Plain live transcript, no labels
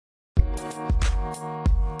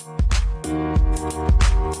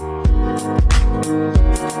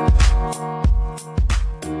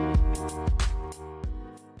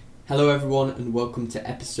Hello everyone and welcome to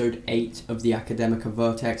episode 8 of the Academica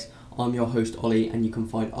Vertex. I'm your host Ollie and you can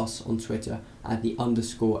find us on Twitter at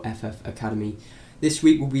 @_FF Academy. This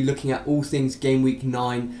week we'll be looking at all things game week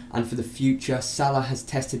 9 and for the future. Salah has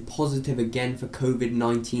tested positive again for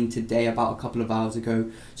COVID-19 today about a couple of hours ago,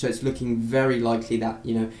 so it's looking very likely that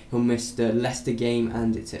he'll miss the Leicester game,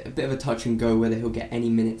 and it's a bit of a touch and go whether he'll get any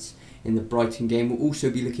minutes in the Brighton game. We'll also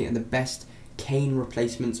be looking at the best Kane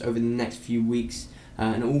replacements over the next few weeks.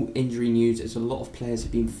 And all injury news, as a lot of players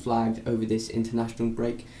have been flagged over this international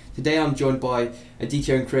break. Today I'm joined by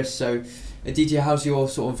Aditya and Chris. So Aditya, how's your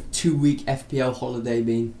sort of 2-week FPL holiday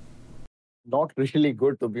been? Not really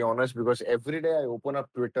good, to be honest, because every day I open up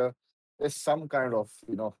Twitter, there's some kind of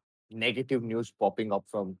negative news popping up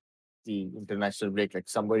from the international break, like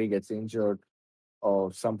somebody gets injured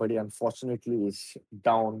or somebody unfortunately is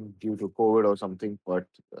down due to COVID or something. But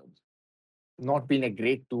not been a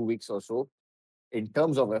great 2 weeks or so in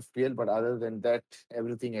terms of FPL, but other than that,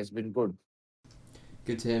 everything has been good.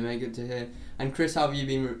 Good to hear, mate. Good to hear. And Chris, how have you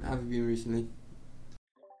been? How have you been recently?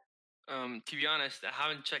 To be honest, I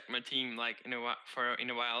haven't checked my team in a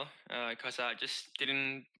while because I just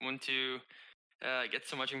didn't want to get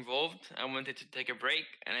so much involved. I wanted to take a break,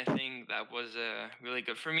 and I think that was really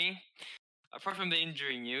good for me. Apart from the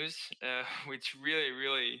injury news, which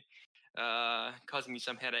really caused me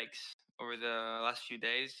some headaches over the last few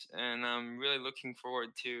days, and I'm really looking forward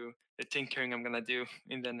to the tinkering I'm gonna do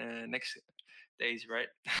in the next days, right?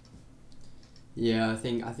 Yeah, I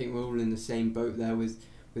think we're all in the same boat there with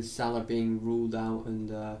Salah being ruled out,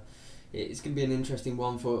 and it's going to be an interesting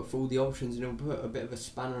one for all the options, and it'll put a bit of a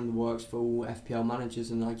spanner in the works for all FPL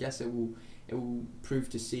managers, and I guess it will prove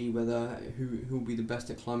to see whether who will be the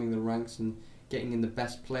best at climbing the ranks and getting in the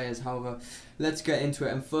best players. However, let's get into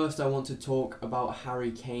it. And first, I want to talk about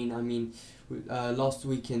Harry Kane. I mean, last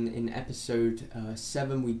week in episode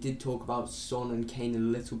 7, we did talk about Son and Kane a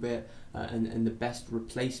little bit and the best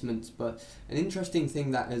replacements. But an interesting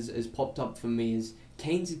thing that has popped up for me is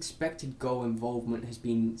Kane's expected goal involvement has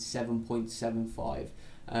been 7.75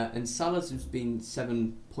 and Salah's has been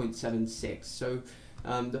 7.76. So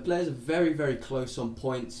the players are very, very close on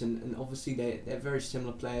points, and obviously they're very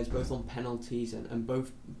similar players, both on penalties and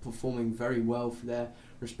both performing very well for their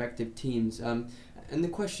respective teams. And the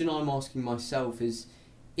question I'm asking myself is,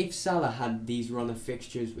 if Salah had these run of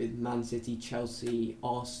fixtures with Man City, Chelsea,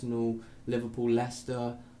 Arsenal, Liverpool,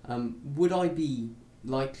 Leicester, would I be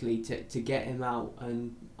likely to get him out?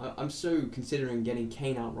 And I'm so considering getting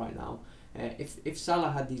Kane out right now. If Salah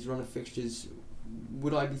had these run of fixtures,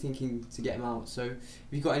 would I be thinking to get him out? So, have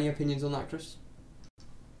you got any opinions on that, Chris?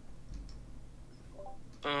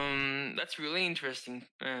 That's really interesting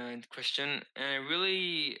question, and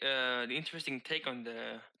really the interesting take on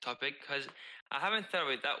the topic, because I haven't thought of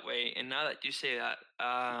it that way. And now that you say that,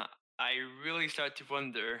 I really start to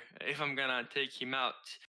wonder if I'm gonna take him out.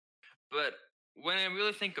 But when I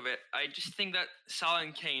really think of it, I just think that Salah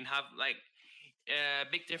and Kane have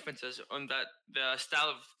big differences on that the style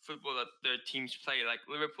of football that their teams play. Like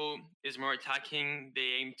Liverpool is more attacking;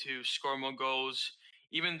 they aim to score more goals,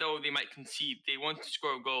 even though they might concede. They want to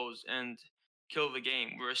score goals and kill the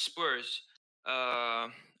game. Whereas Spurs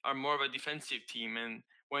are more of a defensive team, and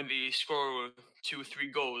when they score 2 3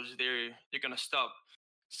 goals, they're gonna stop.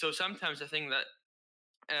 So sometimes I think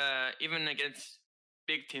that even against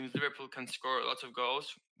big teams, Liverpool can score lots of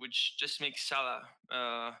goals, which just makes Salah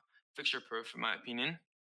fixture proof, in my opinion.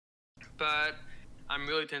 But I'm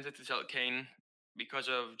really tempted to sell Kane because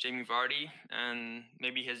of Jamie Vardy and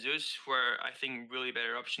maybe Jesus, who are, I think, really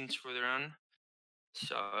better options for the run.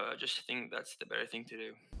 So I just think that's the better thing to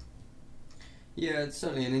do. Yeah, it's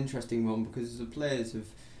certainly an interesting one because the players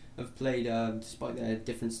have played, despite their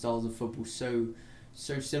different styles of football, so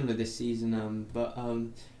similar this season. But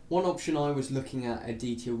one option I was looking at,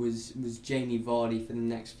 Aditya, was Jamie Vardy for the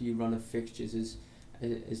next few run of fixtures as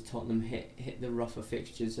Tottenham hit the rougher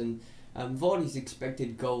fixtures, and Vardy's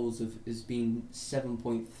expected goals has been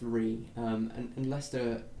 7.3, and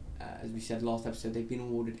Leicester, as we said last episode, they've been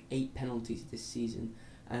awarded 8 penalties this season,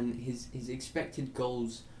 and his expected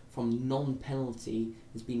goals from non-penalty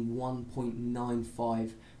has been 1.95,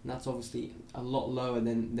 and that's obviously a lot lower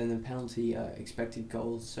than the penalty expected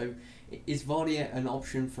goals. So is Vardy an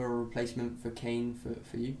option for a replacement for Kane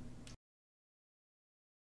for you?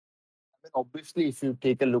 Obviously, if you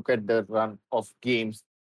take a look at the run of games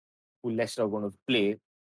who Leicester are going to play,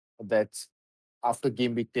 that's after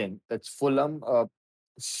game week 10. That's Fulham,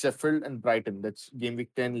 Sheffield, and Brighton. That's game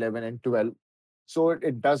week 10, 11, and 12. So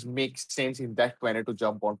it does make sense in that manner to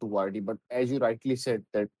jump onto Vardy. But as you rightly said,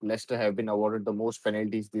 that Leicester have been awarded the most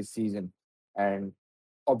penalties this season. And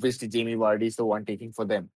obviously, Jamie Vardy is the one taking for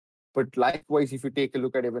them. But likewise, if you take a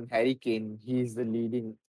look at even Harry Kane, he's the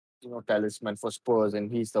leading, talisman for Spurs,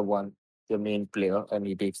 and he's the main player, and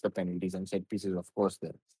he takes the penalties and set pieces, of course,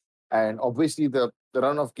 there. And obviously, the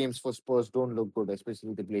run of games for Spurs don't look good,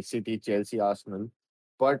 especially they play City, Chelsea, Arsenal.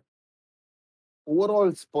 But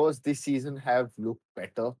overall, Spurs this season have looked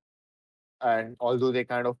better. And although they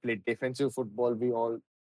kind of play defensive football, we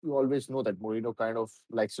always know that Mourinho kind of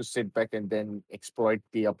likes to sit back and then exploit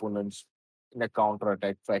the opponents in a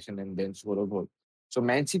counter-attack fashion and then score a goal. So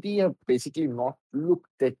Man City have basically not looked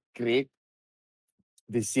that great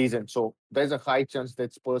this season. So there's a high chance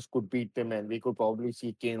that Spurs could beat them, and we could probably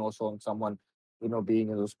see Kane also on someone, being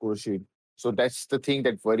in the score sheet. So that's the thing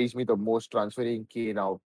that worries me the most, transferring Kane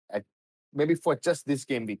out at maybe for just this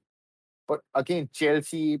game week. But again,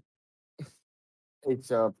 Chelsea,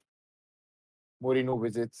 it's Mourinho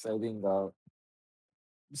visits, I think,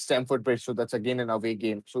 Stamford Bridge. So that's again an away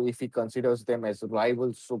game. So if he considers them as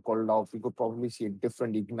rivals, so called out, we could probably see a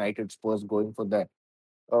different United Spurs going for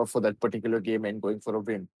that particular game and going for a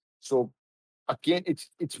win. So again,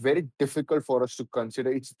 it's very difficult for us to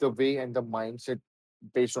consider. It's the way and the mindset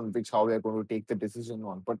based on which how we are going to take the decision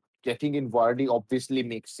on. But getting in Vardy obviously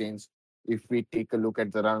makes sense if we take a look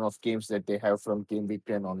at the run of games that they have from game week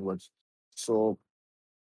 10 onwards. So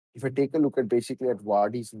if I take a look at basically at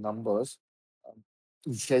Vardy's numbers, um,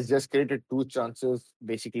 he has just created two chances,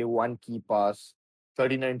 basically one key pass,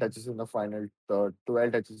 39 touches in the final third,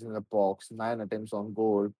 12 touches in the box, 9 attempts on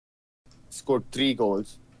goal, scored 3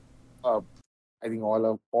 goals. Uh, I think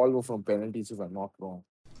all were from penalties, if I'm not wrong.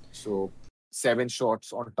 So 7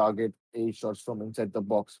 shots on target, 8 shots from inside the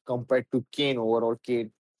box. Compared to Kane, overall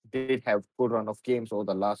Kane did have good run of games over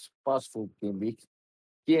the past 4 game weeks.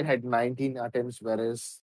 Kane had 19 attempts,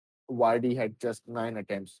 whereas Vardy had just 9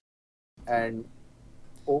 attempts. And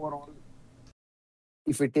overall,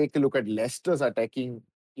 if we take a look at Leicester's attacking,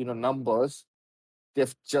 numbers,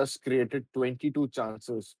 they've just created 22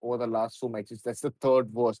 chances over the last 4 matches. That's the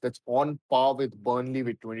third worst. That's on par with Burnley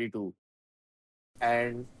with 22.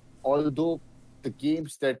 And although the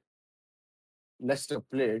games that Leicester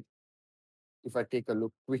played, if I take a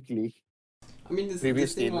look quickly, I mean, the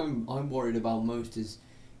previous thing game, I'm worried about most is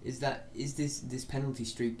this penalty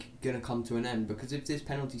streak gonna come to an end? Because if this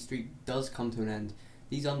penalty streak does come to an end,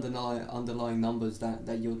 these underlying numbers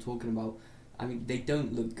that you're talking about, I mean, they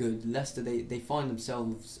don't look good. Leicester, they find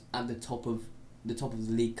themselves at the top of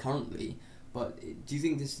the league currently. But do you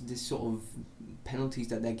think this sort of penalties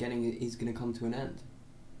that they're getting is going to come to an end?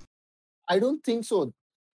 I don't think so.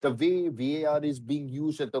 The way VAR is being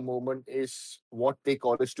used at the moment is what they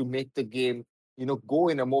call is to make the game, go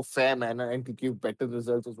in a more fair manner and to give better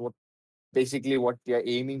results is basically what they are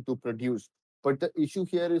aiming to produce. But the issue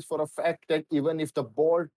here is for a fact that even if the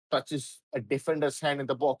ball touches a defender's hand in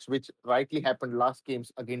the box, which rightly happened last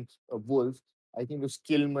games against Wolves, I think it was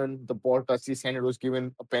Kilman, the ball touched his hand, it was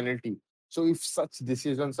given a penalty. So if such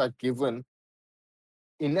decisions are given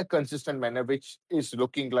in a consistent manner, which is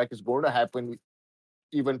looking like it's going to happen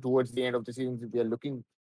even towards the end of the season, if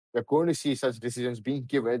we're going to see such decisions being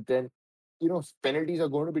given, then penalties are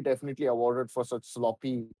going to be definitely awarded for such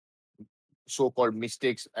sloppy so-called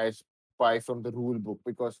mistakes as by from the rule book.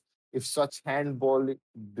 Because if such handball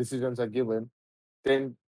decisions are given,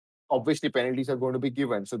 then obviously penalties are going to be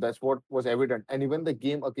given. So that's what was evident. And even the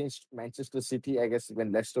game against Manchester City, I guess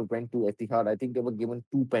when Leicester went to Etihad, I think they were given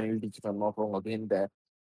 2 penalties, if I'm not wrong, again there.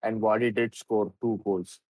 And Vardy did score 2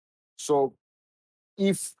 goals. So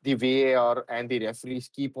if the VAR and the referees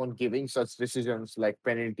keep on giving such decisions like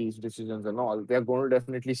penalties, decisions and all, we are going to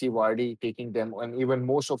definitely see Vardy taking them, and even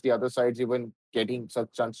most of the other sides even getting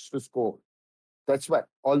such chances to score. That's why,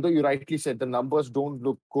 although you rightly said the numbers don't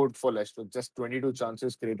look good for Leicester, just 22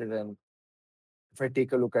 chances created. And if I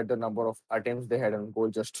take a look at the number of attempts they had on goal,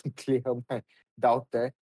 just to clear my doubt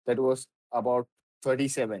there, that was about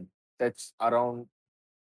 37. That's around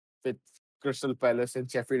with Crystal Palace and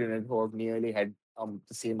Sheffield United, who have nearly had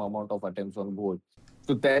the same amount of attempts on goal.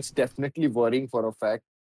 So that's definitely worrying for a fact.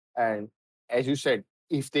 And as you said,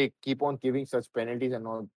 if they keep on giving such penalties and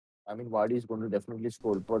all, I mean, Vardy is going to definitely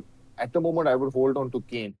score. But at the moment, I would hold on to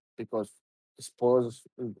Kane because Spurs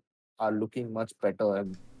are looking much better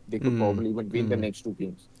and they could probably even win the next 2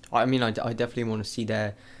 games. I mean, I definitely want to see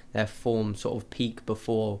their form sort of peak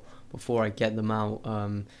before I get them out.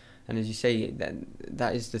 And as you say,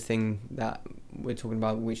 that is the thing that we're talking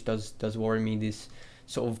about, which does worry me. This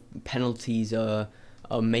sort of penalties are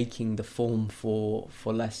making the form for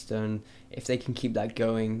Leicester, and if they can keep that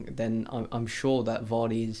going, then I'm sure that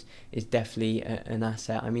Vardy is definitely an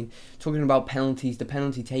asset. I mean, talking about penalties, the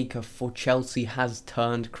penalty taker for Chelsea has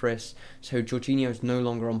turned, Chris. So Jorginho is no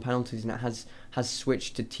longer on penalties, and it has has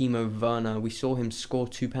switched to Timo Werner. We saw him score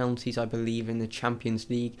 2 penalties, I believe, in the Champions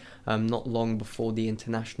League not long before the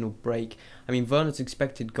international break. I mean, Werner's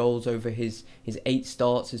expected goals over his 8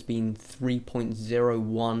 starts has been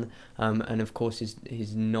 3.01, and of course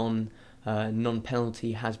his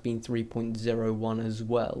non-penalty has been 3.01 as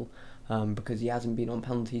well, because he hasn't been on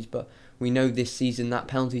penalties. But we know this season that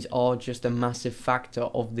penalties are just a massive factor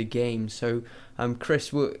of the game. So,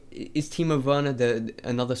 Chris, is Timo Werner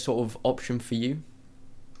another sort of option for you?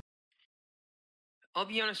 I'll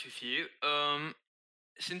be honest with you.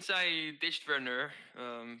 Since I ditched Werner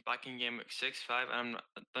back in game week 6-5, I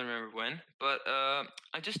don't remember when, but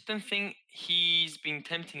I just don't think he's been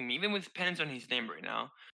tempting me, even with pens on his name right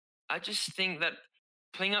now. I just think that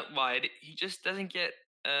playing out wide, he just doesn't get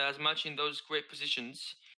as much in those great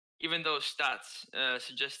positions, even though stats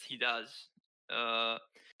suggest he does.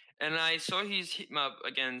 And I saw his hit map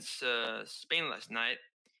against Spain last night,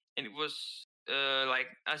 and it was like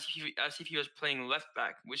as if he was playing left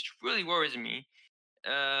back, which really worries me.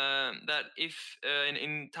 That if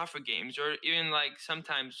in tougher games, or even like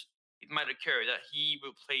sometimes it might occur that he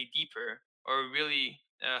will play deeper or really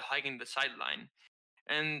hiking the sideline,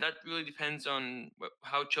 and that really depends on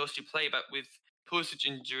how Chelsea play. But with Pulisic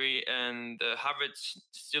injury and Havertz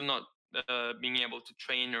still not being able to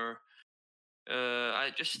train, or I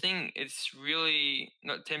just think it's really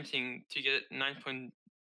not tempting to get 9.4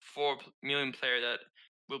 million player that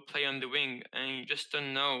will play on the wing, and you just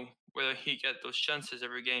don't know whether he get those chances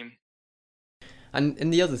every game.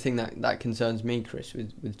 And the other thing that concerns me, Chris,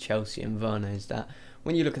 with Chelsea and Werner is that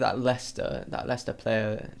when you look at that Leicester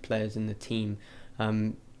players in the team,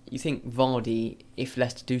 you think Vardy, if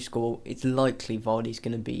Leicester do score, it's likely Vardy's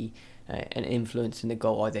going to be an influence in the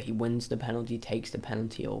goal. Either he wins the penalty, takes the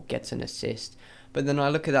penalty, or gets an assist. But then I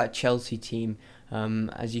look at that Chelsea team.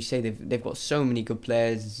 As you say, they've got so many good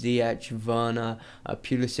players: Ziyech, Werner,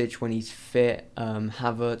 Pulisic when he's fit,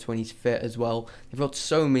 Havertz when he's fit as well. They've got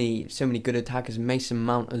so many good attackers. Mason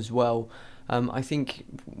Mount as well. I think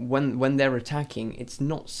when they're attacking, it's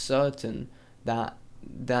not certain that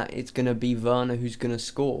it's going to be Werner who's going to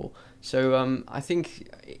score. So I think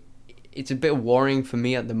it's a bit worrying for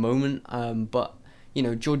me at the moment. But you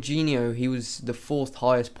know, Jorginho, he was the 4th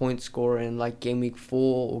highest point scorer in like game week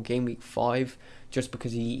 4 or game week 5, just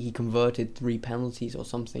because he converted 3 penalties or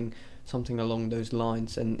something along those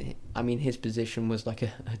lines. And I mean, his position was like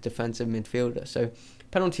a defensive midfielder. So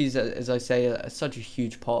penalties, as I say, are such a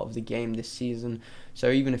huge part of the game this season.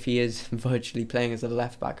 So even if he is virtually playing as a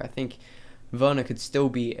left back, I think Werner could still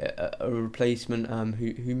be a replacement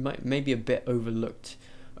who may be a bit overlooked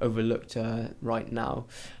right now.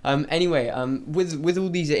 Anyway, with all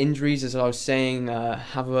these injuries, as I was saying,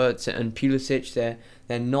 Havertz and Pulisic,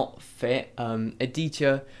 they're not fit.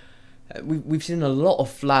 Aditya, we've seen a lot of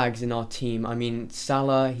flags in our team. I mean,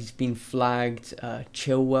 Salah, he's been flagged.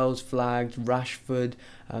 Chilwell's flagged. Rashford.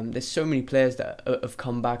 There's so many players that have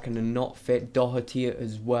come back and are not fit. Doherty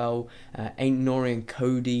as well. Ain't-Nori and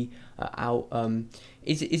Cody out.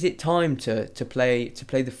 Is it time to play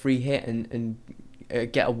the free hit and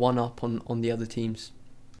get a 1-up on the other teams?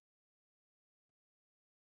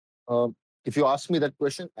 If you ask me that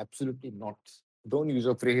question, absolutely not. Don't use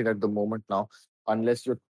a free hit at the moment now, unless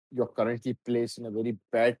you're currently placed in a very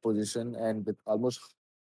bad position, and with almost,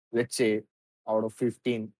 let's say, out of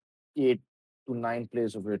 15, 8 to 9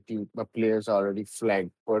 players of your team, the players are already flagged.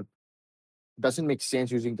 But doesn't make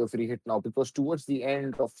sense using the free hit now, because towards the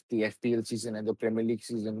end of the FPL season and the Premier League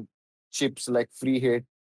season, chips like free hit,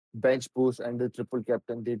 bench boost, and the triple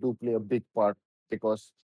captain, they do play a big part,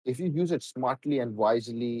 because if you use it smartly and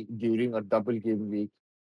wisely during a double game week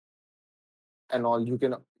and all, you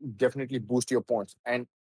can definitely boost your points. And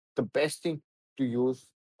the best thing to use,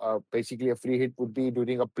 basically a free hit, would be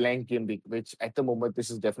during a blank game week, which at the moment this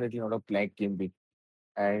is definitely not a blank game week.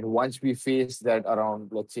 And once we face that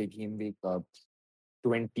around, let's say, game week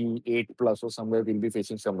 28 plus or somewhere, we'll be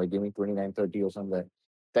facing somewhere, game week 29, 30 or somewhere.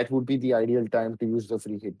 That would be the ideal time to use the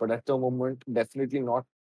free hit. But at the moment, definitely not.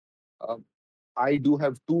 Uh, I do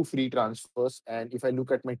have 2 free transfers. And if I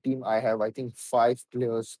look at my team, I have, I think, 5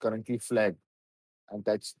 players currently flagged. And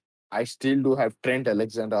I still do have Trent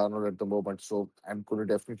Alexander-Arnold at the moment. So I'm going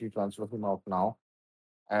to definitely transfer him out now.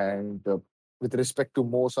 And with respect to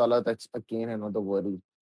Mo Salah, that's again another worry.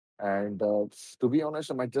 And to be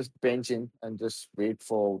honest, I might just bench him and just wait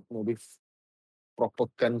for maybe proper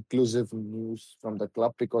conclusive news from the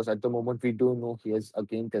club, because at the moment we do know he has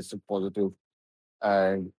again tested positive,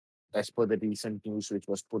 and as per the recent news which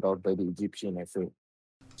was put out by the Egyptian FA.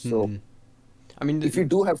 So, I mean, if you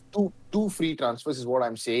do have two free transfers, is what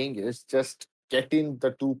I'm saying, is just get in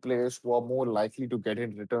the two players who are more likely to get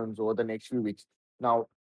in returns over the next few weeks. Now,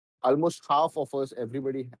 almost half of us,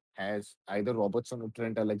 everybody has either Robertson or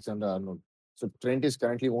Trent Alexander-Arnold. So Trent is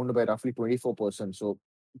currently owned by roughly 24%. So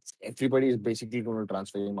everybody is basically going to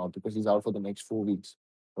transfer him out because he's out for the next 4 weeks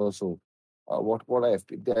or so. What I've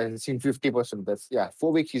seen 50%. That's, yeah,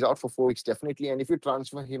 4 weeks. He's out for 4 weeks definitely. And if you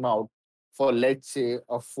transfer him out for, let's say,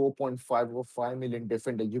 a 4.5 or 5 million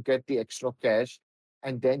defender, you get the extra cash,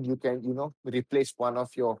 and then you can replace one of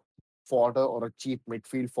your fodder or a cheap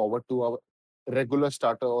midfield forward to a regular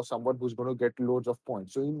starter or someone who's going to get loads of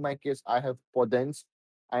points. So in my case, I have Podence,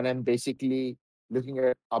 and I'm basically looking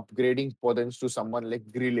at upgrading Podence to someone like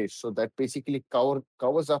Grealish. So that basically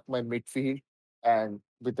covers up my midfield. And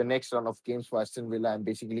with the next run of games for Aston Villa, I'm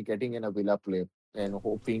basically getting in a Villa player and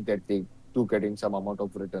hoping that they do get in some amount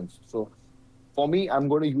of returns. So for me, I'm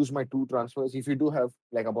going to use my two transfers. If you do have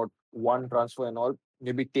like about one transfer and all,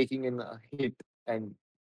 maybe taking in a hit and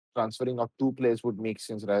transferring out two players would make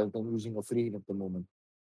sense rather than using a free hit at the moment.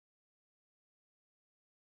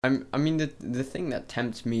 I mean, the thing that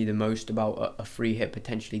tempts me the most about a free hit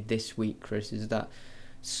potentially this week, Chris, is that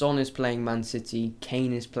Son is playing Man City,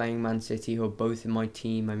 Kane is playing Man City, who are both in my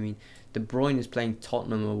team. I mean, De Bruyne is playing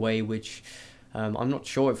Tottenham away, which I'm not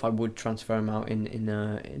sure if I would transfer him out in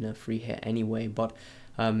a free hit anyway. But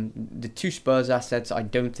the two Spurs assets I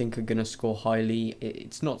don't think are going to score highly.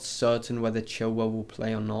 It's not certain whether Chilwell will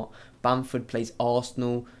play or not. Bamford plays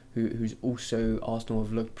Arsenal, who's also, Arsenal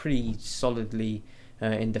have looked pretty solidly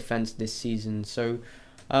in defence this season. So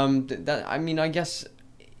I guess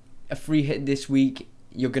a free hit this week,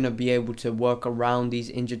 you're going to be able to work around these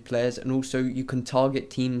injured players, and also you can target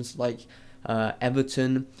teams like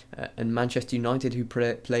Everton and Manchester United, who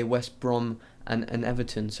play West Brom and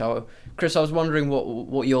Everton. So, Chris, I was wondering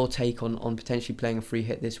what your take on potentially playing a free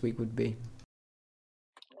hit this week would be.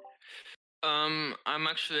 I'm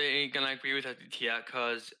actually gonna agree with Aditya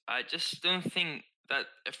because I just don't think that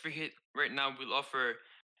a free hit right now will offer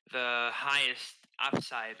the highest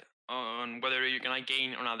upside on whether you're gonna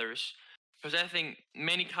gain on others. Because I think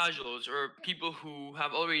many casuals or people who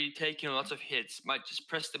have already taken lots of hits might just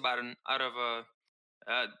press the button out of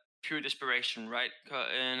a pure desperation, right?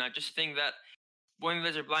 And I just think that when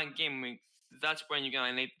there's a blank game, that's when you're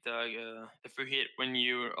gonna need the free hit. When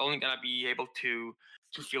you're only gonna be able to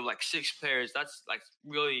feel like six players, that's like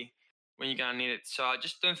really when you're gonna need it. So I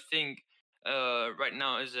just don't think right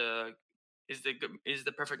now is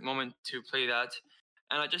the perfect moment to play that.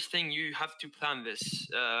 And I just think you have to plan this,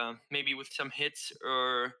 maybe with some hits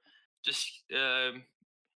or just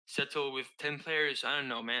settle with 10 players. I don't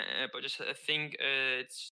know, man. But just I think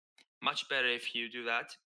it's much better if you do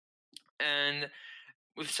that. And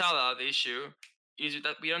with Salah, the issue is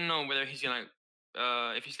that we don't know whether he's gonna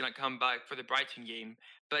if he's gonna come back for the Brighton game.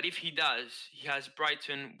 But if he does, he has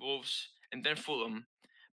Brighton, Wolves, and then Fulham.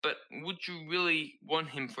 But would you really want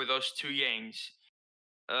him for those two games?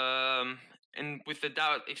 And with the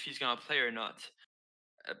doubt if he's gonna play or not.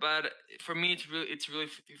 But for me, it's really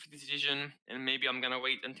 50 decision, and maybe I'm gonna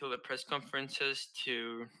wait until the press conferences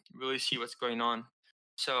to really see what's going on.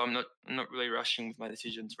 So I'm not really rushing with my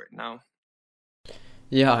decisions right now.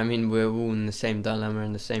 Yeah, I mean, we're all in the same dilemma,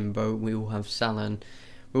 in the same boat. We all have Salah, and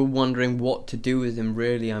we're all wondering what to do with him,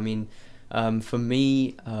 really. I mean, for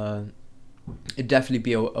me, it'd definitely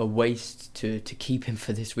be a waste to keep him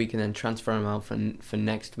for this week and then transfer him out for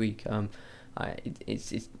next week.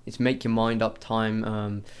 It's make your mind up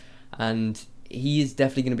time, and he is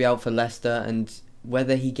definitely going to be out for Leicester, and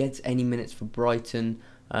whether he gets any minutes for Brighton,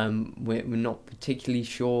 we're not particularly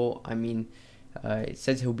sure. I mean, it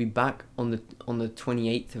says he'll be back on the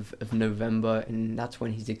 28th of November, and that's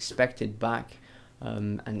when he's expected back.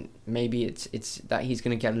 And maybe it's that he's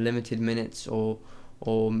going to get limited minutes, or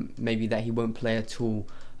maybe that he won't play at all.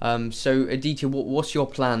 So Aditya, what's your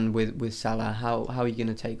plan with Salah? How are you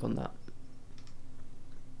going to take on that?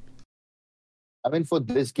 I mean, for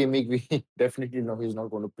this game week, we definitely know he's not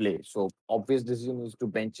going to play. So obvious decision is to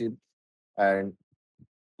bench him. And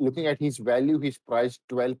looking at his value, he's priced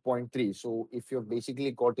 12.3. So if you've basically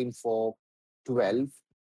got him for 12,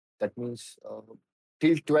 that means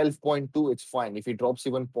till 12.2, it's fine. If he drops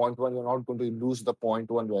even 0.1, you're not going to lose the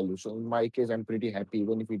 0.1 value. So in my case, I'm pretty happy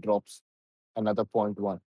even if he drops another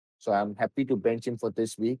 0.1. So I'm happy to bench him for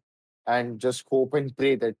this week and just hope and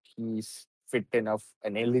pray that he's fit enough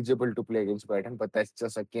and eligible to play against Brighton. But that's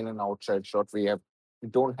just again an outside shot. We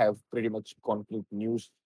don't have pretty much concrete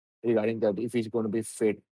news regarding that if he's going to be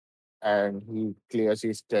fit and he clears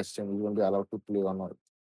his test and he's going to be allowed to play or not.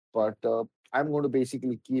 But I'm going to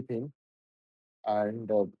basically keep him.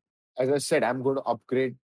 And as I said, I'm going to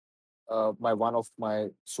upgrade my one of my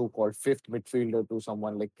so-called fifth midfielder to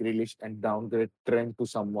someone like Grealish and downgrade Trent to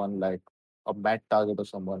someone like a Matt Target or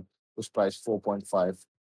someone who's priced 4.5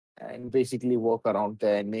 and basically work around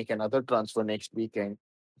there and make another transfer next week and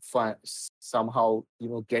somehow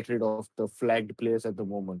get rid of the flagged players at the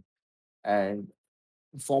moment. And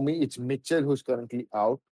for me, it's Mitchell who's currently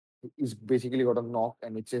out. He's basically got a knock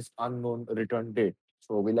and it says unknown return date.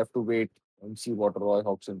 So we'll have to wait and see what Roy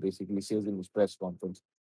Hodgson basically says in his press conference.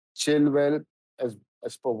 Chilwell, as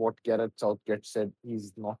per what Gareth Southgate said,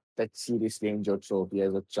 he's not that seriously injured, so he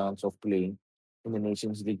has a chance of playing in the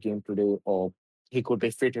Nations League game today, or he could be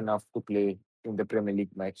fit enough to play in the Premier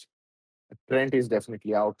League match. Trent is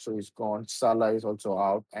definitely out, so he's gone. Salah is also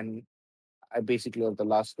out, and I basically have the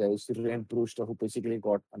last guy is Ryan Brewster, who basically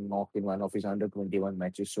got a knock in one of his under 21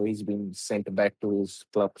 matches, so he's been sent back to his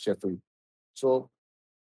club Sheffield. So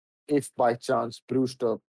if by chance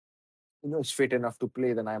Brewster is fit enough to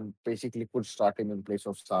play, then I'm basically could start him in place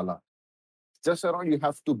of Salah. Just around you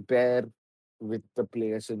have to bear with the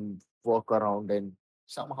players and work around and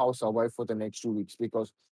somehow survive for the next 2 weeks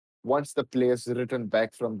because once the players return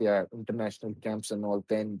back from their international camps and all,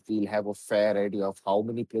 then we'll have a fair idea of how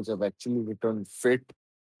many players have actually returned fit,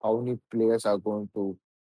 how many players are going to,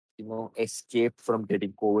 escape from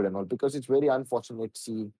getting COVID and all. Because it's very unfortunate to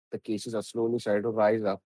see the cases are slowly starting to rise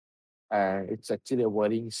up. And it's actually a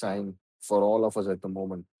worrying sign for all of us at the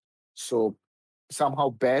moment. So somehow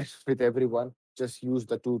bear with everyone. Just use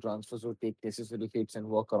the two transfers or take necessary hits and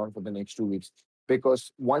work around for the next 2 weeks.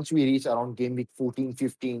 Because once we reach around game week 14,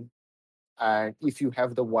 15, and if you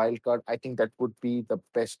have the wild card, I think that would be the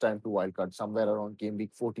best time to wild card, somewhere around game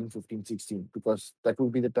week 14, 15, 16, because that will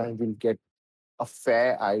be the time we'll get a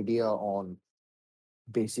fair idea on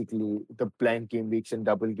basically the blank game weeks and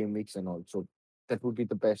double game weeks and all. So that would be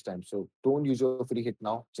the best time. So don't use your free hit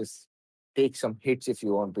now. Just take some hits if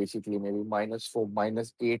you want, basically maybe -4,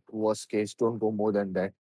 -8 worst case. Don't go more than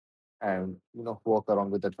that. And work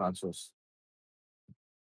around with the transfers.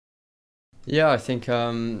 Yeah, I think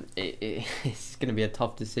it's going to be a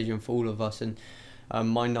tough decision for all of us, and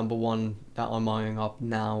my number one that I'm eyeing up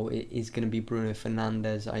now is going to be Bruno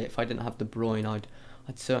Fernandes. If I didn't have De Bruyne,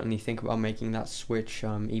 I'd certainly think about making that switch.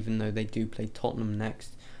 Even though they do play Tottenham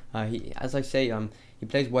next, as I say, he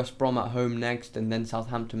plays West Brom at home next, and then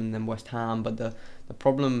Southampton, and then West Ham. But the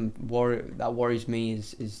problem that worries me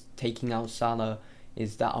is taking out Salah.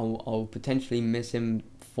 Is that I'll potentially miss him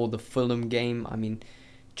for the Fulham game. I mean,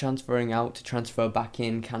 transferring out to transfer back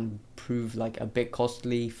in can prove like a bit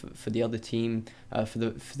costly for the other team, for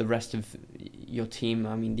the rest of your team.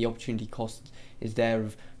 I mean, the opportunity cost is there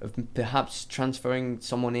of perhaps transferring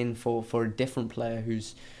someone in for a different player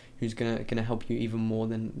who's gonna help you even more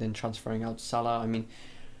than transferring out Salah. I mean,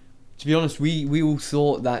 to be honest, we all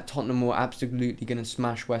thought that Tottenham were absolutely gonna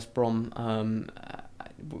smash West Brom,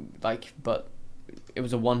 but it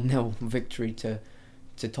was a 1-0 victory to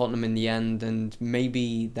Tottenham in the end, and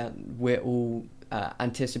maybe that we're all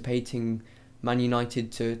anticipating Man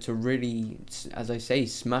United to really, as I say,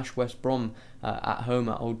 smash West Brom at home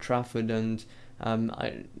at Old Trafford, and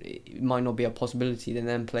it might not be a possibility. They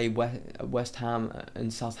then play West Ham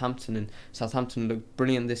and Southampton look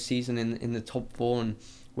brilliant this season in the top four, and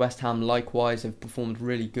West Ham likewise have performed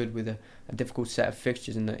really good with a difficult set of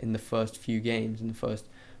fixtures in the first few games, in the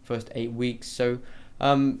first 8 weeks. So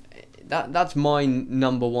that's my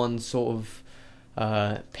number one sort of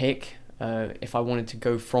pick. If I wanted to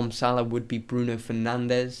go from Salah, would be Bruno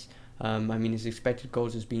Fernandes. I mean, his expected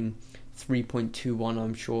goals has been 3.21.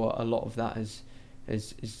 I'm sure a lot of that has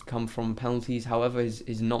come from penalties. However,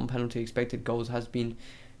 his non-penalty expected goals has been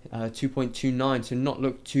 2.29, so not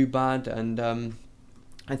looked too bad. And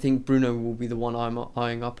I think Bruno will be the one I'm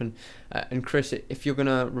eyeing up. And Chris, if you're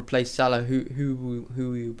gonna replace Salah, who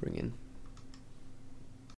will you bring in?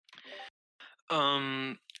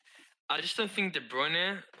 I just don't think De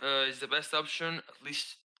Bruyne is the best option, at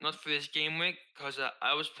least not for this game week, because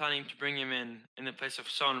I was planning to bring him in the place of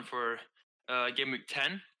Son for game week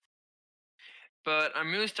 10. But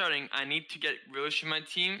I'm really starting. I need to get Grealish in my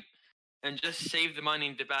team and just save the money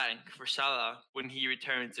in the bank for Salah when he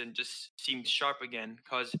returns and just seems sharp again.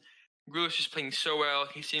 Because Grealish is playing so well.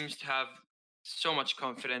 He seems to have so much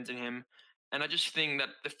confidence in him. And I just think that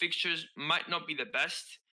the fixtures might not be the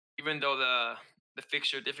best, even though the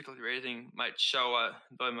fixture difficulty rating might show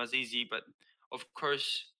them as easy. But of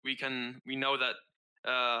course, we know that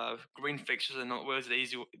green fixtures are not always the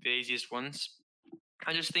easiest ones.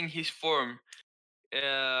 I just think his form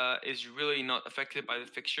is really not affected by the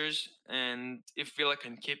fixtures, and if Villa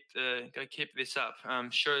can keep this up,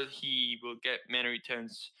 I'm sure he will get many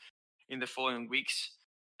returns in the following weeks,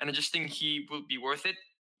 and I just think he will be worth it.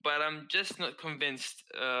 but I'm just not convinced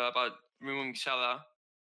about removing Salah.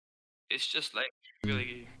 It's just like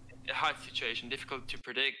really a hard situation, difficult to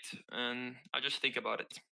predict, and I just think about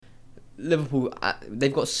it. Liverpool,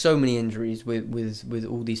 they've got so many injuries with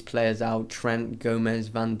all these players out, Trent, Gomez,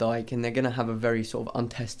 Van Dijk, and they're going to have a very sort of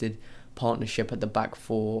untested partnership at the back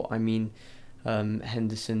four. I mean,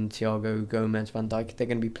 Henderson, Thiago, Gomez, Van Dijk, they're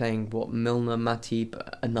going to be playing, Milner, Matip,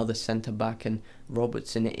 another centre-back, and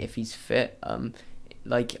Robertson if he's fit.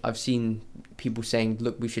 Like, I've seen people saying,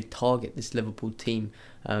 look, we should target this Liverpool team,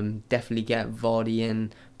 definitely get Vardy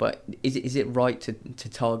in, but is it right to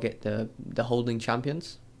target the holding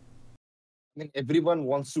champions? I mean, everyone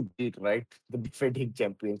wants to beat, right? The defending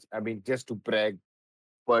champions. I mean, just to brag,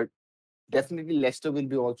 but definitely Leicester will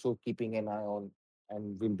be also keeping an eye on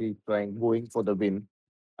and will be going for the win.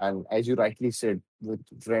 And as you rightly said, with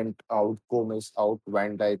Trent out, Gomez out,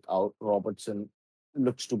 Van Dijk out, Robertson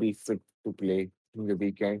looks to be fit to play in the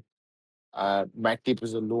weekend. Matip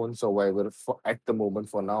is a lone survivor at the moment.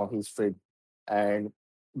 For now, he's fit, and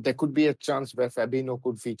there could be a chance where Fabinho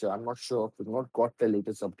could feature. I'm not sure. We've not got the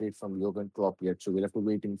latest update from Jurgen Klopp yet, so we'll have to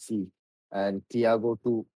wait and see. And Thiago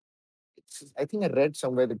too. I think I read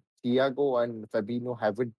somewhere that Thiago and Fabinho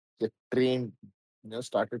haven't yet trained,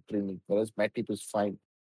 started training, whereas Matip is fine.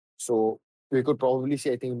 So we could probably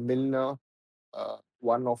see, I think, Milner,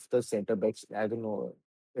 one of the centre backs. I don't know.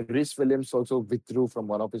 Rhys Williams also withdrew from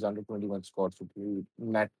one of his under 21 squads. So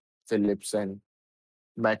Nat Phillips and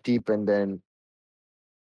Matip, and then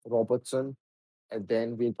Robertson. And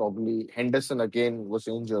then we'll probably Henderson again was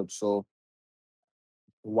injured. So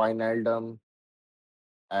Wijnaldum,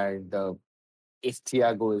 and if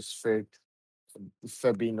Thiago is fit,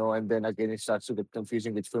 Fabinho, and then again it starts to get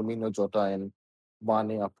confusing with Firmino, Jota, and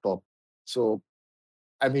Mane up top. So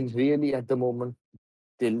I mean, really at the moment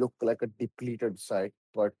they look like a depleted side,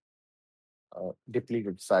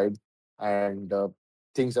 and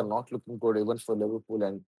things are not looking good even for Liverpool.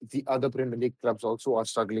 And the other Premier League clubs also are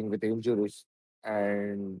struggling with injuries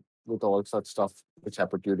and with all such stuff which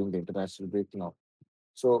happened during the international break now.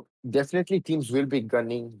 So definitely teams will be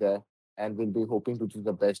gunning there and will be hoping to do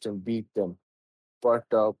the best and beat them. But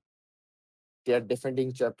they are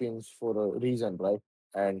defending champions for a reason, right?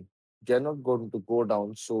 And they're not going to go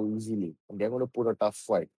down so easily. And they're going to put a tough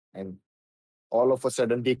fight. And all of a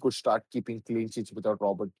sudden, they could start keeping clean sheets without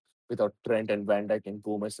Trent and Van Dijk and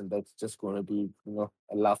Gomez, and that's just going to be,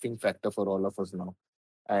 a laughing factor for all of us now.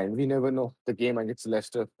 And we never know the game against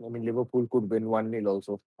Leicester. I mean, Liverpool could win 1-0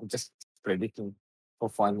 also. I'm just predicting for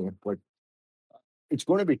fun here, but it's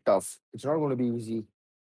going to be tough. It's not going to be easy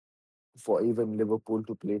for even Liverpool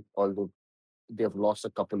to play, although they have lost a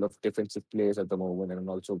couple of defensive players at the moment, and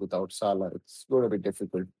also without Salah, it's going to be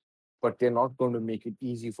difficult. But they're not going to make it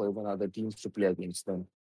easy for even other teams to play against them.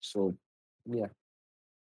 So, yeah.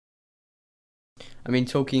 I mean,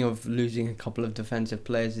 talking of losing a couple of defensive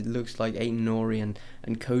players, it looks like Aiton Nori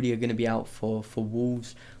and Cody are going to be out for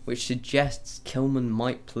Wolves, which suggests Kilman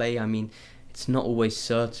might play. I mean, it's not always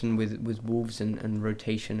certain with Wolves and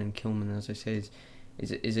rotation, and Kilman, as I say,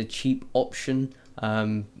 is a cheap option.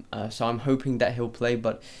 So I'm hoping that he'll play.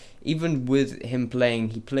 But even with him playing,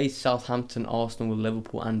 he plays Southampton, Arsenal,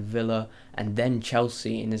 Liverpool and Villa, and then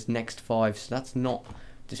Chelsea in his next 5. So that's not,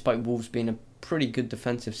 despite Wolves being a pretty good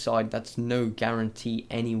defensive side, that's no guarantee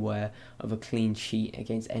anywhere of a clean sheet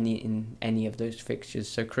against any of those fixtures.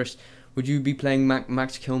 So Chris, would you be playing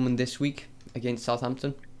Max Kilman this week against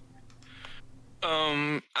Southampton?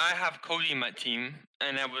 I have Cody in my team,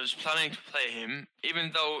 and I was planning to play him,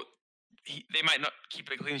 even though they might not keep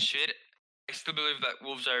a clean sheet. I still believe that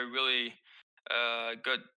Wolves are a really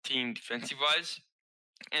good team defensive-wise,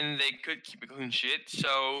 and they could keep a clean sheet.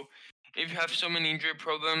 So if you have so many injury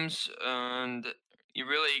problems and you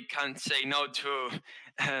really can't say no to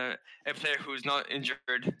a player who's not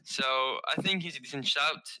injured, so I think he's a decent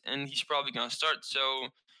shout, and he's probably going to start. So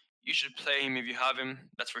you should play him if you have him,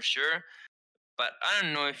 that's for sure. But I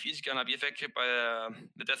don't know if he's gonna be affected by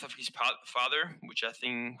the death of his father, which I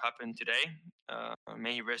think happened today.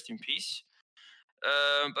 May he rest in peace.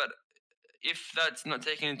 But if that's not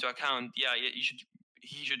taken into account, yeah,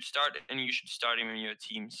 he should start, and you should start him in your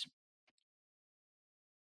teams.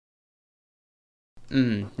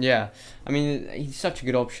 Yeah, I mean, he's such a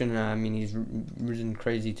good option. I mean, he's risen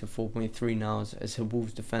crazy to 4.3 now, as a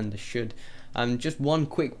Wolves defender should. Just one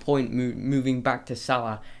quick point, moving back to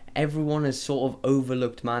Salah. Everyone has sort of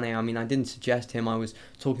overlooked Mane. I mean, I didn't suggest him. I was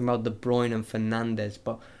talking about De Bruyne and Fernandes.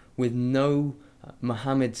 But with no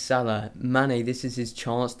Mohamed Salah, Mane, this is his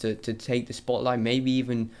chance to take the spotlight. Maybe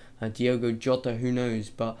even Diogo Jota, who knows.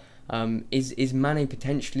 But Is Mane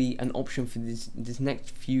potentially an option for this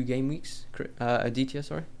next few game weeks? Aditya,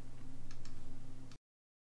 sorry.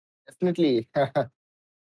 Definitely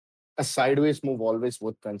a sideways move always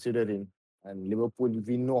worth considering. And Liverpool,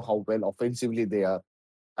 we know how well offensively they are.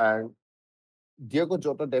 And Diego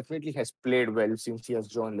Jota definitely has played well since he has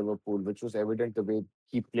joined Liverpool, which was evident the way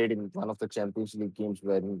he played in one of the Champions League games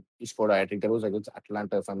when he scored a hat-trick. That was against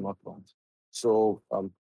Atlanta, if I'm not wrong. So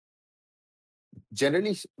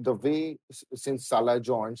generally, the way since Salah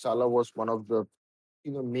joined, Salah was one of the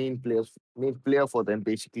main player for them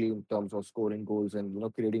basically in terms of scoring goals and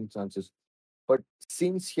creating chances. But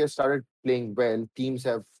since he has started playing well, teams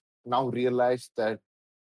have now realized that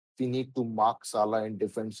we need to mark Salah and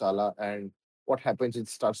defend Salah. And what happens, it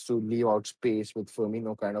starts to leave out space with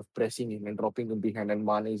Firmino kind of pressing him and dropping him behind, and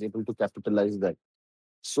Mane is able to capitalize that.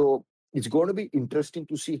 So it's going to be interesting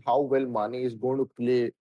to see how well Mane is going to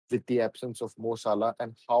play with the absence of Mo Salah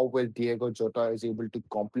and how well Diego Jota is able to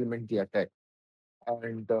complement the attack.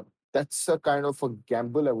 And that's a kind of a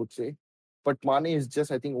gamble, I would say. But Mane is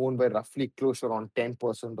just, I think, owned by roughly close around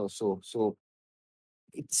 10% or so. So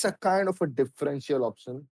it's a kind of a differential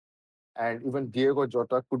option. And even Diego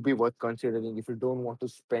Jota could be worth considering if you don't want to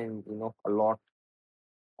spend, a lot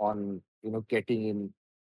on, getting in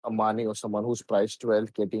a Mane or someone who's priced well,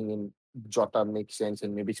 getting in Jota makes sense,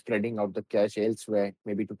 and maybe spreading out the cash elsewhere,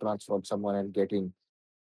 maybe to transfer someone and getting,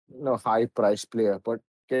 high price player. But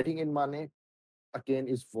getting in Mane again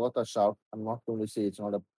is worth a shout. I'm not going to say it's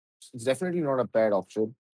definitely not a bad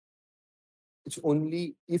option. It's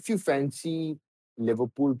only if you fancy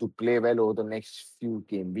Liverpool to play well over the next few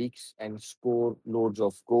game weeks and score loads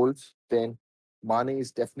of goals, then Mane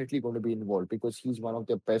is definitely going to be involved because he's one of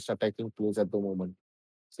the best attacking players at the moment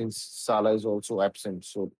since Salah is also absent.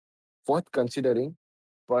 So worth considering.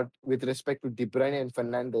 But with respect to De Bruyne and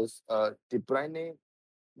Fernandes, De Bruyne,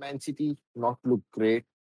 Man City not look great.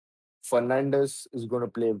 Fernandes is going to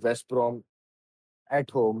play West Brom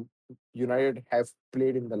at home. United have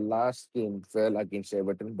played in the last game well against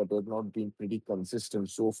Everton, but they've not been pretty consistent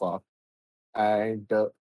so far. And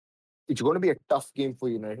it's going to be a tough game for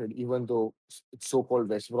United, even though it's so-called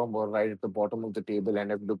West Brom were right at the bottom of the table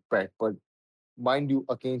and have looked bad. But mind you,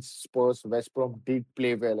 against Spurs, West Brom did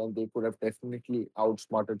play well and they could have definitely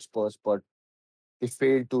outsmarted Spurs, but they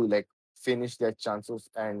failed to finish their chances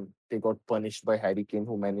and they got punished by Harry Kane,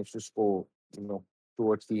 who managed to score,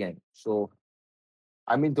 towards the end. So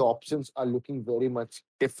I mean, the options are looking very much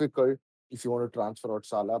difficult if you want to transfer out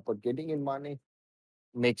Salah, but getting in Mane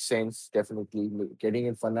makes sense, definitely. Getting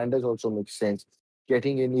in Fernandez also makes sense.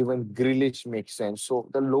 Getting in even Grealish makes sense. So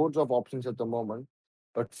there are loads of options at the moment.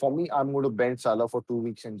 But for me, I'm going to bench Salah for 2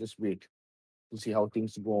 weeks and just wait to see how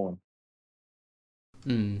things go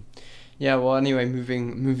on. Yeah, well, anyway,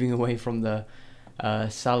 moving away from the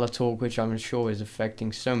Salah talk, which I'm sure is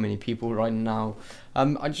affecting so many people right now.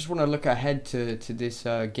 I just want to look ahead to this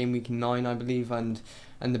game week 9, I believe, and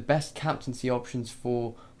the best captaincy options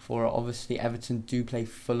for obviously Everton do play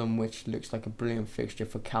Fulham, which looks like a brilliant fixture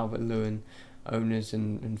for Calvert-Lewin owners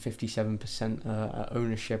and 57%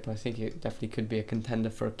 ownership. I think it definitely could be a contender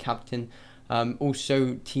for a captain.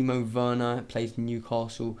 Also, Timo Werner plays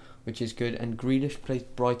Newcastle, which is good, and Grealish plays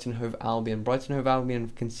Brighton Hove Albion. Brighton Hove Albion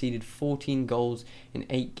have conceded 14 goals in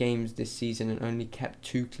 8 games this season and only kept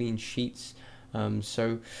 2 clean sheets.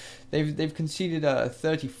 So they've conceded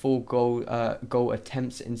 34 goal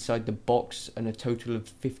attempts inside the box and a total of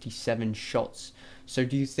 57 shots. So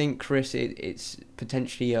do you think, Chris, it's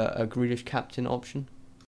potentially a Grealish captain option?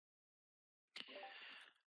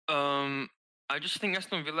 I just think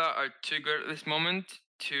Aston Villa are too good at this moment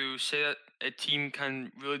to say that a team can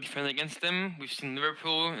really defend against them. We've seen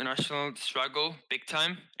Liverpool and Arsenal struggle big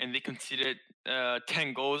time, and they conceded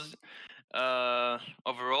 10 goals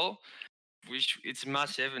overall, which it's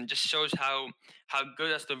massive and just shows how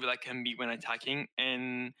good Aston Villa can be when attacking.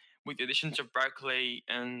 And with the additions of Barkley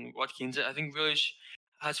and Watkins, I think Grealish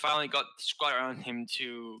has finally got the squad around him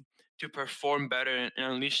to perform better and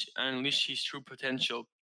unleash his true potential.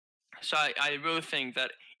 So I really think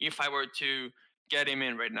that if I were to get him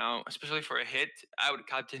in right now, especially for a hit, I would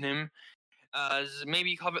captain him. As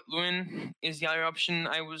maybe Calvert-Lewin is the other option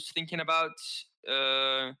I was thinking about.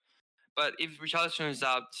 But if Richarlison is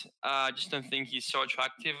out, I just don't think he's so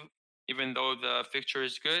attractive, even though the fixture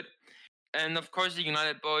is good. And of course, the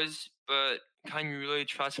United boys, but can you really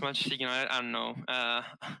trust Manchester United? I don't know.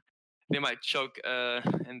 They might choke,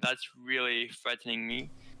 and that's really frightening me.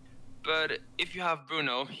 But if you have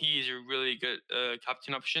Bruno, he's a really good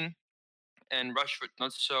captain option. And Rashford,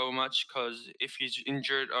 not so much, because if he's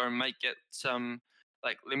injured or might get some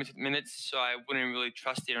limited minutes, so I wouldn't really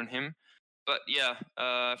trust it on him. But yeah,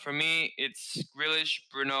 for me, it's Grealish,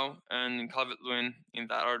 Bruno, and Calvert-Lewin in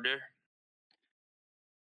that order.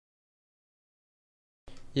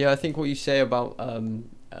 Yeah, I think what you say about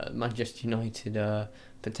Manchester United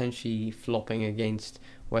potentially flopping against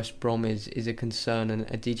West Brom is a concern, and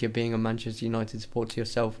Aditya, being a Manchester United supporter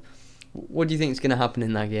yourself, what do you think is going to happen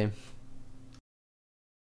in that game?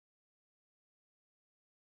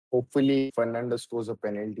 Hopefully, Fernandez scores a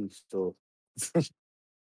penalty,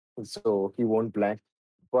 so he won't blank.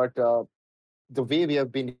 But the way we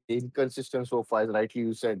have been inconsistent so far, as rightly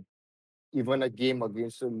you said, even a game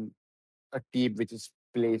against a team which is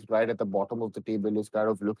placed right at the bottom of the table is kind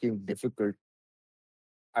of looking difficult.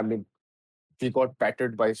 I mean, we got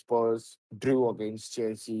battered by Spurs, drew against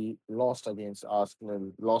Chelsea, lost against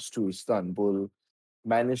Arsenal, lost to Istanbul,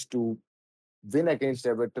 managed to win against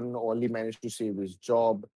Everton, only managed to save his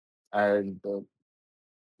job. And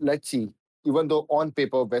let's see, even though on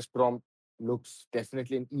paper West Brom looks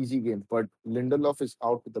definitely an easy game, but Lindelof is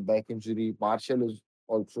out with a back injury. Martial is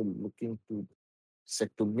also looking to set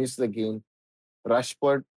to miss the game.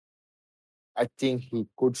 Rashford, I think he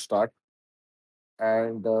could start,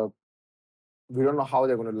 and we don't know how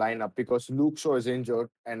they're going to line up because Luke Shaw is injured,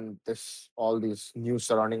 and this all this news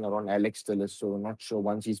surrounding around Alex Telles. So we're not sure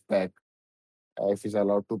once he's back if he's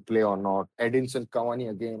allowed to play or not. Edinson Cavani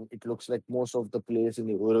again. It looks like most of the players in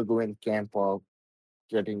the Uruguayan camp are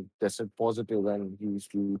getting tested positive, and he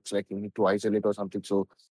looks like he need to isolate or something. So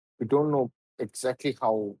we don't know exactly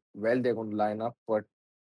how well they're going to line up, but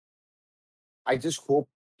I just hope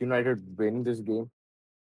United win this game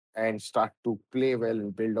and start to play well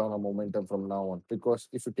and build on a momentum from now on. Because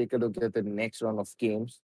if you take a look at the next round of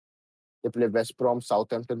games, they play West Brom,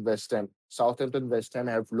 Southampton, West Ham. Southampton, West Ham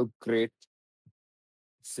have looked great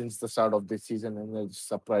since the start of this season and has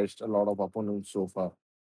surprised a lot of opponents so far.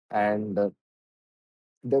 And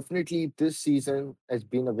definitely, this season has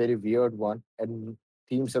been a very weird one, and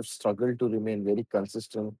teams have struggled to remain very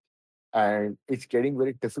consistent. And it's getting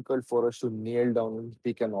very difficult for us to nail down and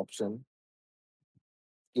pick an option,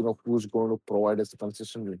 who's going to provide us a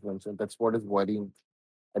consistent return. So that's what is worrying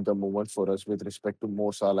at the moment for us with respect to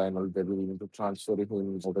Mo Salah and all, whether we need to transfer him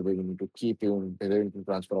or whether we need to keep him, whether we need to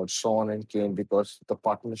transfer out Son and Kane, because the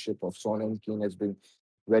partnership of Son and Kane has been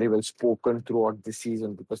very well spoken throughout the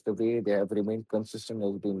season because the way they have remained consistent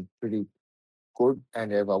has been pretty good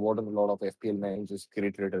and they have awarded a lot of FPL managers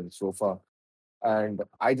great returns so far. And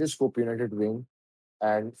I just hope United win.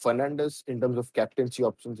 And Fernandez, in terms of captaincy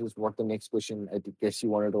options, is what the next question I guess you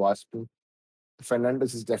wanted to ask me.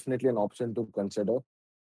 Fernandez is definitely an option to consider.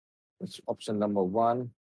 It's option number one.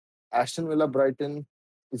 Aston Villa Brighton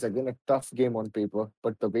is again a tough game on paper,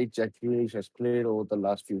 but the way Jack Grealish has played over the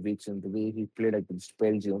last few weeks and the way he played against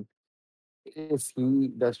Belgium, if he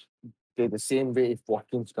does play the same way, if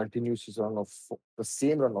Watkins continues his the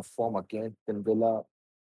same run of form again, then Villa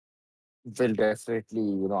will definitely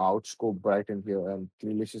outscore Brighton here, and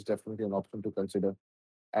Grealish is definitely an option to consider.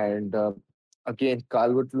 And again,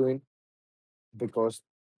 Calvert-Lewin because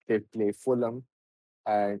they play Fulham.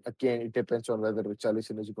 And again, it depends on whether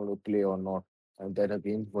Richarlison is going to play or not. And that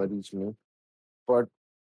again worries me. But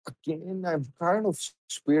again, I'm kind of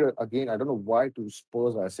swayed again. I don't know why to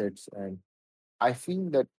Spurs assets. And I feel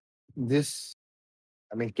that this,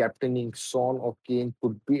 captaining Son or Kane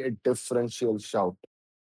could be a differential shout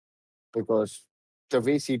because the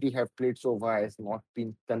way City have played so far has not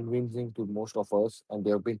been convincing to most of us, and they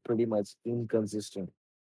have been pretty much inconsistent.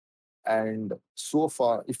 And so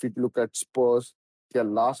far, if you look at Spurs, their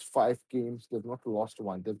last 5 games, they've not lost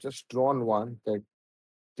one. They've just drawn one that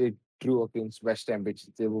they drew against West Ham, which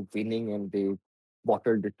they were winning and they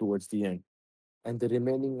bottled it towards the end. And the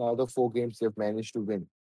remaining other 4 games, they've managed to win.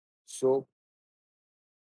 So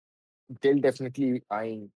they'll definitely be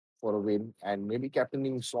eyeing for a win. And maybe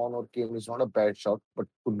captaining Son or Kane is not a bad shot, but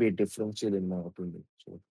could be a differential in my opinion.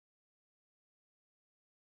 So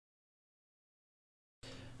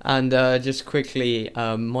And just quickly,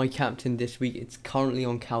 my captain this week, it's currently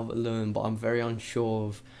on Calvert-Lewin, but I'm very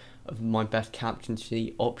unsure of my best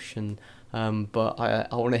captaincy option. But I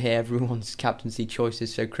want to hear everyone's captaincy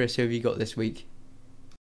choices. So, Chris, who have you got this week?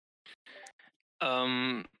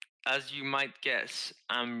 As you might guess,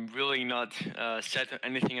 I'm really not set on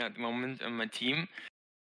anything at the moment on my team.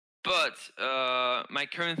 But my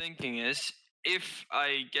current thinking is if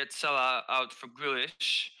I get Salah out for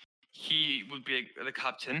Grealish, he would be the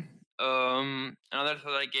captain. Another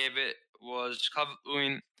thought I gave it was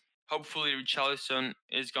Calvert-Lewin. Hopefully, Richarlison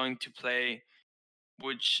is going to play,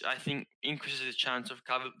 which I think increases the chance of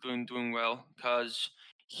Calvert-Lewin doing well because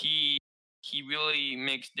he really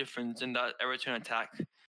makes difference in that Everton attack.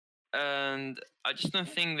 and I just don't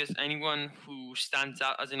think there's anyone who stands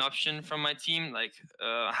out as an option from my team. Like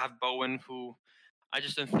I have Bowen, who I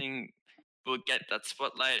just don't think will get that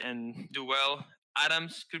spotlight and do well.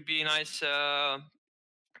 Adams could be a nice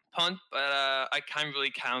punt, but I can't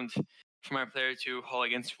really count for my player to haul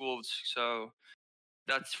against Wolves. So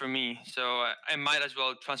that's for me. So I might as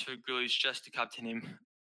well transfer Grealish just to captain him.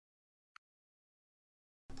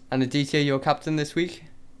 And Aditya, your captain this week?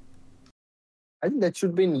 I think that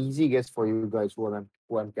should be an easy guess for you guys who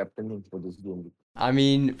I'm captaining for this game. I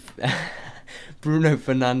mean, Bruno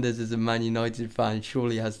Fernandes is a Man United fan.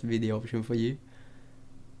 Surely has to be the option for you.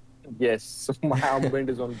 Yes, so my armband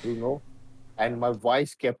is on Bruno, and my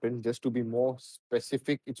vice captain, just to be more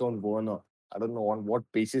specific, it's on Werner. I don't know on what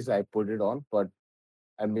basis I put it on, but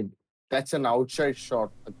I mean that's an outside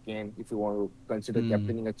shot again. If you want to consider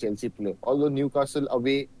captaining a Chelsea player, although Newcastle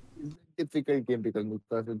away is a difficult game because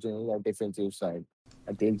Newcastle generally are defensive side,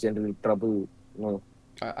 and they'll generally trouble.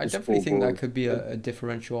 I definitely think that could be a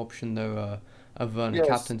differential option though. A Werner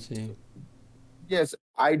captaincy. Yes,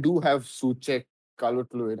 I do have Souček,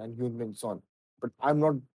 Calvert-Lewin, and Heung-min Son, but I'm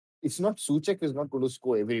not. It's not Souček is not going to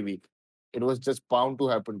score every week. It was just bound to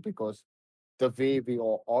happen because the way we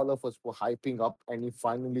all of us were hyping up, and he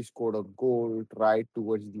finally scored a goal right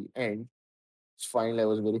towards the end. Finally, I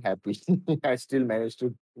was very happy. I still managed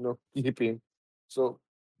to keep him. So,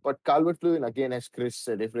 but Calvert-Lewin again, as Chris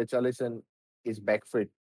said, if Richarlison is back fit,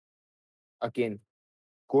 again,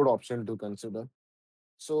 good option to consider.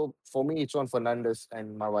 So for me, it's on Fernandes,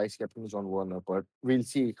 and my vice captain is on Werner. But we'll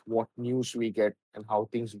see what news we get and how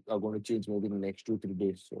things are going to change maybe in the next 2-3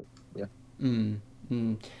 days. So yeah. And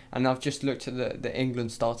I've just looked at the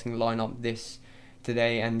England starting lineup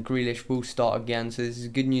today, and Grealish will start again. So this is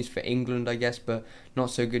good news for England, I guess, but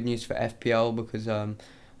not so good news for FPL because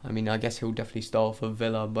I guess he'll definitely start for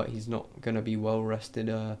Villa, but he's not going to be well rested,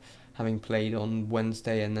 having played on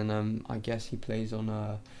Wednesday, and then I guess he plays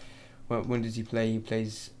on when does he play? He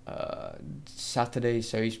plays Saturday,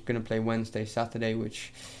 so he's going to play Wednesday, Saturday,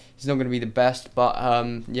 which is not going to be the best. But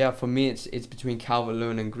for me, it's between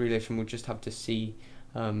Calvert-Lewin and Grealish, and we'll just have to see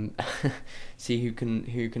see who can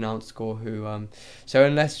outscore who. So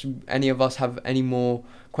unless any of us have any more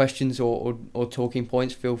questions or talking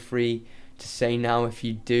points, feel free to say now if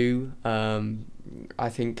you do. I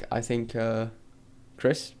think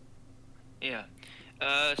Chris. Yeah.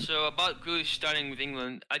 So about Grealish starting with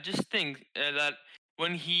England, I just think that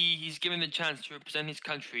when he's given the chance to represent his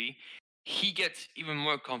country, he gets even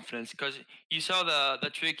more confidence because you saw the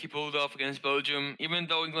trick he pulled off against Belgium. Even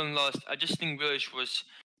though England lost, I just think Grealish was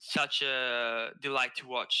such a delight to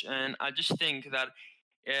watch, and I just think that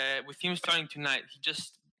with him starting tonight,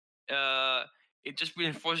 it just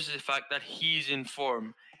reinforces the fact that he's in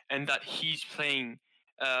form and that he's playing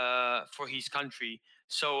for his country.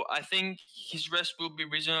 So I think his rest will be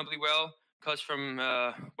reasonably well because from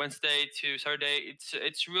Wednesday to Saturday,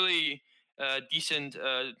 it's really a decent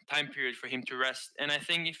time period for him to rest. And I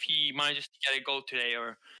think if he manages to get a goal today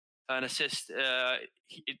or an assist,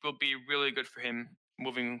 it will be really good for him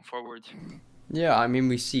moving forward. Yeah, I mean,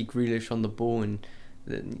 we see Grealish on the ball, and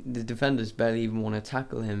the defenders barely even want to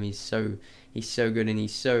tackle him. He's so good, and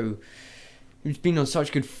he's been on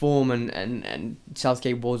such good form, and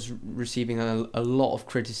Southgate was receiving a lot of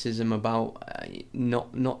criticism about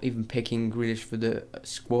not even picking Grealish for the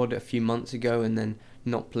squad a few months ago and then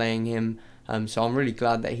not playing him. So I'm really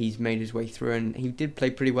glad that he's made his way through, and he did play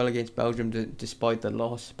pretty well against Belgium despite the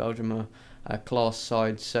loss. Belgium are a class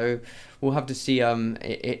side, so we'll have to see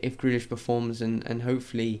if Grealish performs, and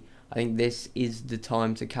hopefully I think this is the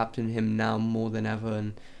time to captain him now more than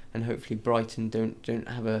ever, and hopefully Brighton don't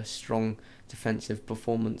have a strong defensive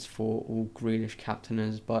performance for all Grealish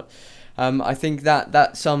captainers. But I think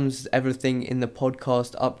that sums everything in the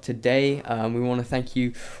podcast up today. We want to thank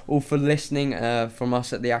you all for listening from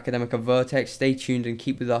us at the Academica Vertex. Stay tuned and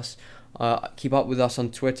keep up with us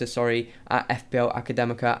on Twitter, at FPL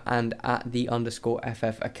Academica and at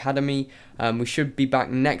 @the_FF Academy. We should be back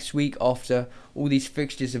next week after all these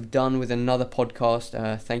fixtures have done with another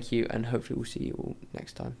podcast. Thank you, and hopefully we'll see you all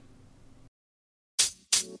next time.